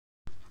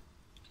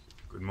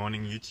Good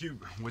morning YouTube,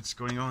 what's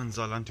going on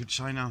Saarland to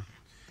China?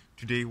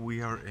 Today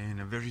we are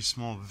in a very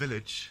small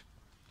village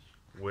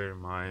where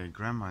my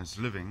grandma is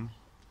living,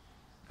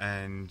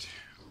 and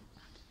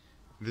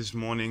this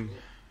morning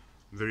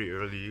very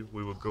early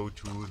we will go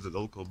to the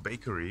local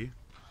bakery,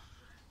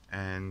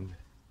 and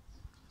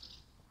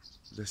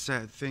the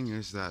sad thing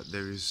is that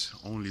there is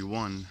only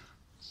one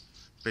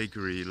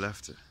bakery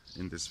left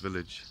in this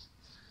village,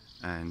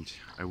 and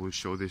I will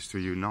show this to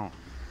you now.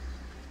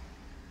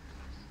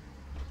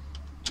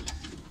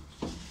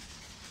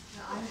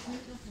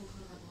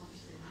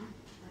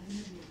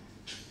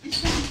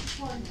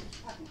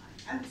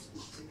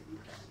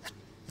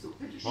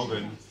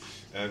 Morgen.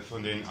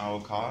 Von den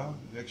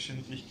AOK-Wäckchen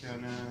hätte ich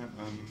gerne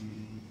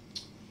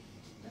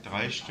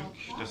 3 Stück.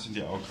 Das sind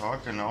die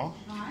AOK, genau.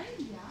 3,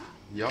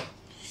 ja. Ja.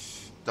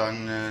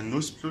 Dann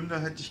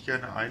Nussplunder hätte ich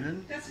gerne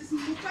einen. Das ist ein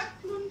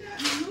Nougatplunder.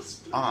 Ein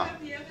Nussplunder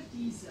wäre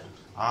dieser.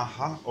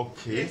 Aha,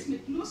 okay. Der ist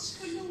mit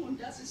Nussfüllung und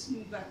das ist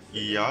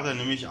Nougatfüllung. Ja, dann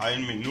nehme ich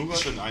einen mit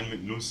Nougat und einen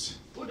mit Nuss.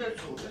 Oder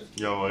so.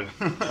 Jawohl.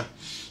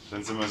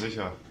 Dann sind wir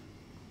sicher.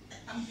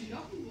 Haben Sie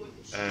noch einen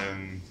Wunsch?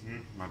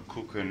 Mal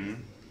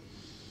gucken.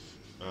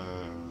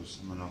 Was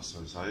haben wir noch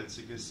so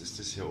salziges? Ist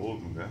das hier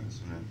oben, gell?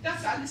 So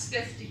das ist alles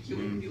deftig hier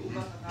oben, die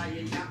obere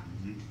Reihe, ja.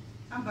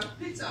 Haben wir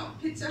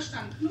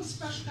Pizzastand,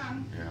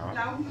 Knusperstand, ja.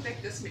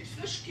 Laugengebäck, das mit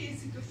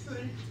Frischkäse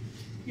gefüllt.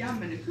 Hier haben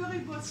wir eine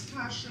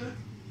Currywursttasche,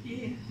 hier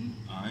hinten.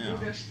 Ja.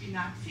 Oder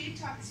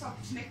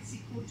Spinat-Feta-Zopf,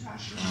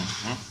 Mexikotasche.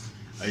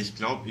 Ich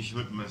glaube, ich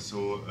würde mal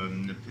so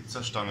eine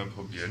Pizzastange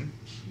probieren.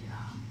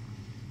 Ja.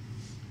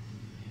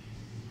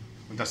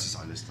 Und das ist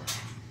alles da.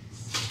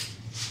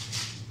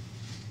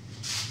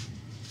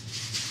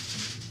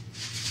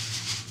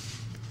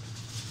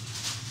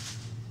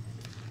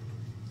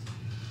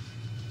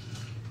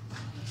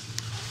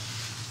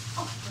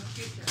 Oh, das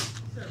geht ja.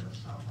 Sehr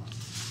überschaubar.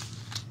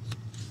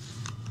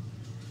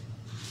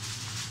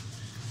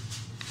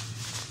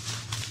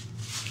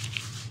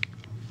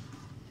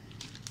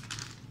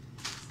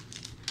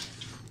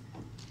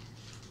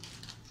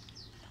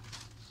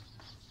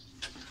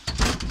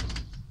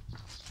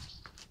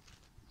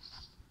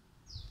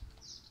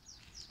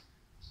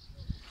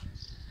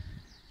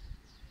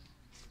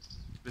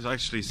 What's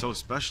actually so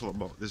special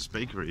about this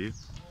bakery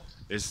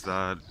is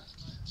that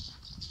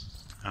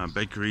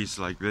bakeries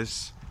like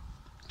this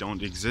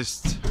don't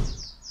exist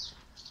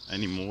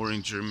anymore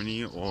in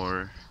Germany,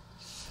 or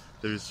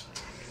there's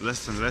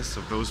less and less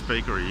of those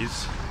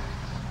bakeries.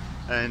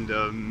 And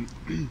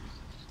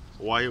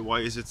why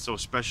is it so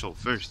special?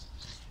 First,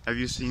 have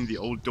you seen the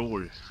old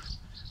door?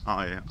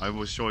 I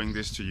was showing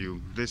this to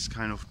you. This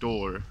kind of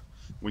door,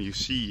 when you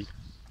see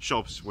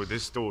shops with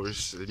these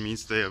doors, it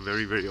means they are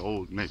very, very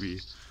old,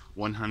 maybe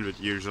 100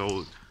 years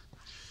old.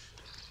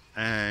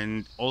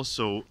 And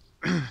also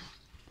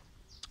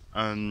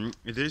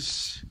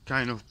this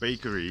kind of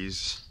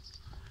bakeries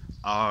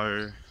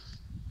are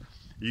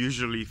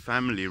usually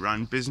family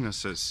run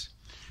businesses,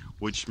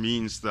 which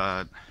means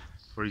that,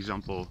 for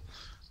example,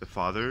 the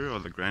father or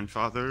the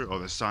grandfather or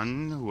the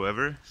son,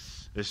 whoever,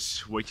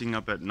 is waking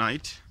up at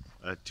night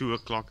at 2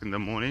 o'clock in the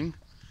morning,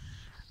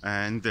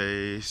 and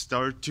they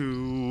start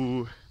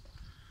to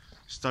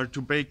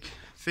bake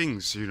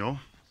things, you know.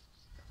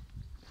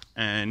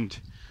 And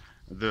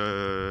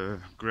the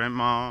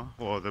grandma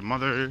or the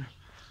mother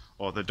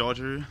or the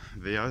daughter,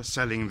 they are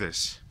selling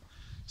this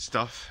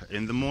stuff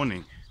in the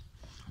morning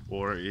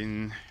or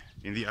in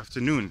the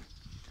afternoon,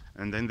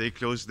 and then they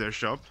close their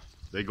shop,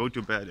 they go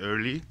to bed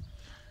early,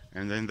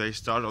 and then they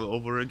start all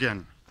over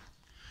again.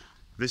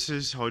 This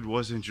is how it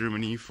was in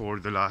Germany for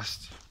the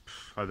last,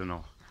 I don't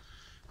know,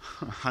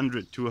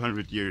 100,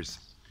 200 years.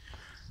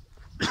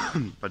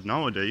 But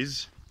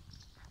nowadays,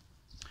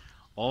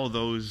 all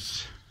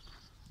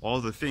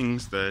the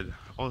things that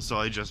also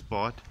I just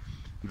bought,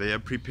 they are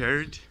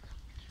prepared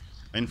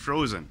and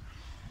frozen,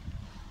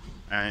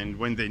 and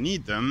when they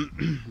need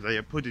them they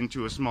are put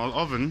into a small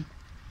oven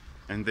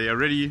and they are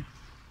ready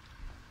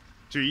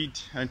to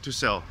eat and to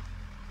sell.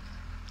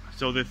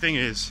 So the thing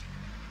is,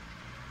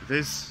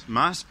 this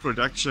mass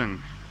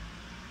production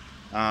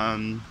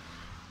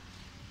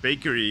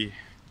bakery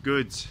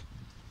goods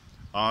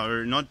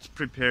are not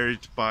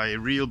prepared by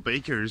real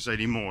bakers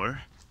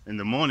anymore in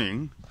the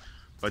morning,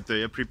 but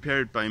they are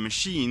prepared by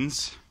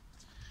machines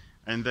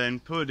and then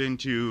put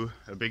into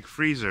a big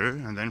freezer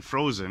and then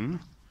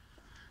frozen.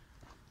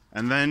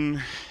 And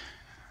then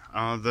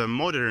the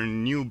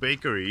modern new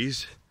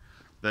bakeries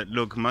that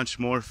look much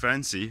more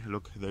fancy,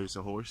 look, there's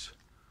a horse.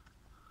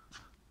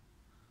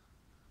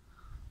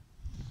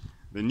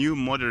 The new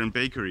modern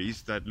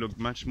bakeries that look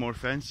much more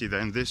fancy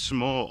than this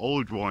small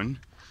old one,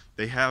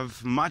 they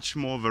have much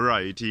more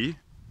variety,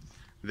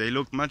 they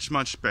look much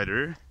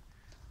better.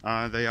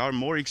 They are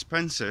more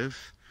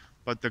expensive,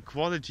 but the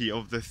quality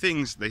of the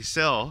things they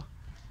sell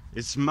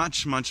is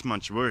much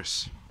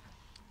worse,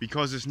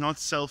 because it's not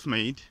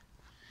self-made,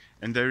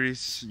 and there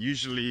is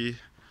usually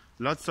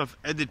lots of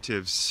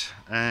additives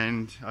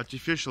and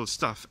artificial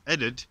stuff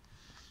added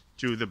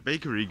to the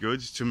bakery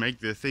goods to make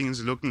the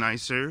things look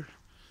nicer,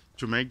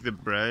 to make the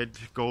bread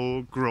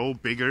grow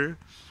bigger,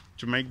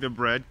 to make the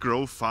bread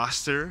grow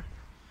faster,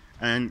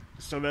 and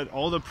so that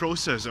all the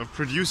process of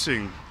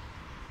producing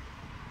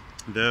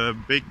the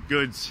baked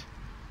goods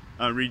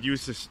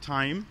reduces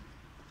time,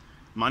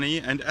 money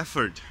and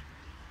effort.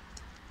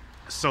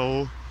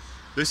 So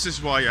this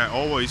is why I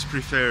always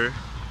prefer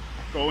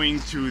going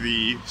to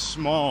the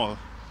small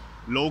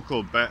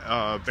local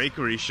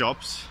bakery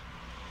shops,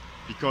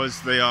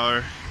 because they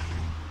are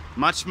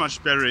much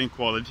better in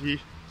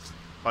quality.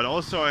 But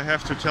also I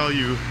have to tell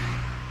you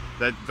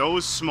that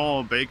those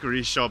small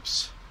bakery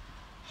shops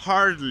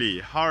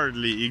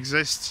hardly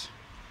exist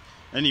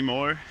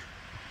anymore,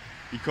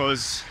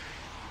 because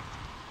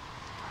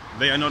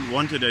they are not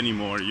wanted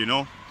anymore, you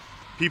know.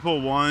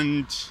 People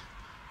want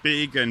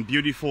big and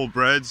beautiful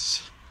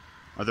breads.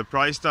 The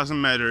price doesn't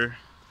matter.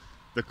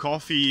 The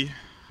coffee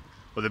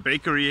or the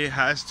bakery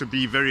has to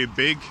be very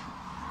big.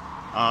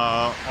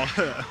 A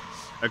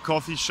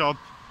coffee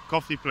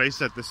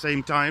place at the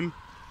same time.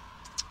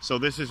 So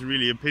this is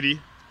really a pity.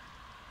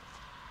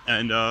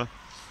 And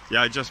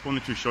yeah, I just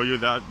wanted to show you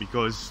that,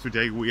 because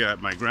today we are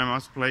at my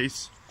grandma's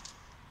place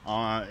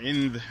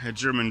in a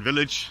German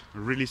village, a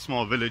really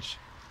small village,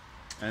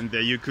 and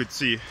there you could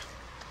see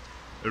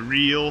a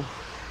real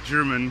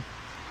German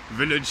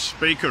village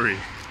bakery.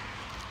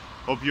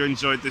 Hope you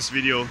enjoyed this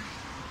video.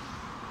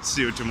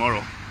 See you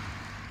tomorrow.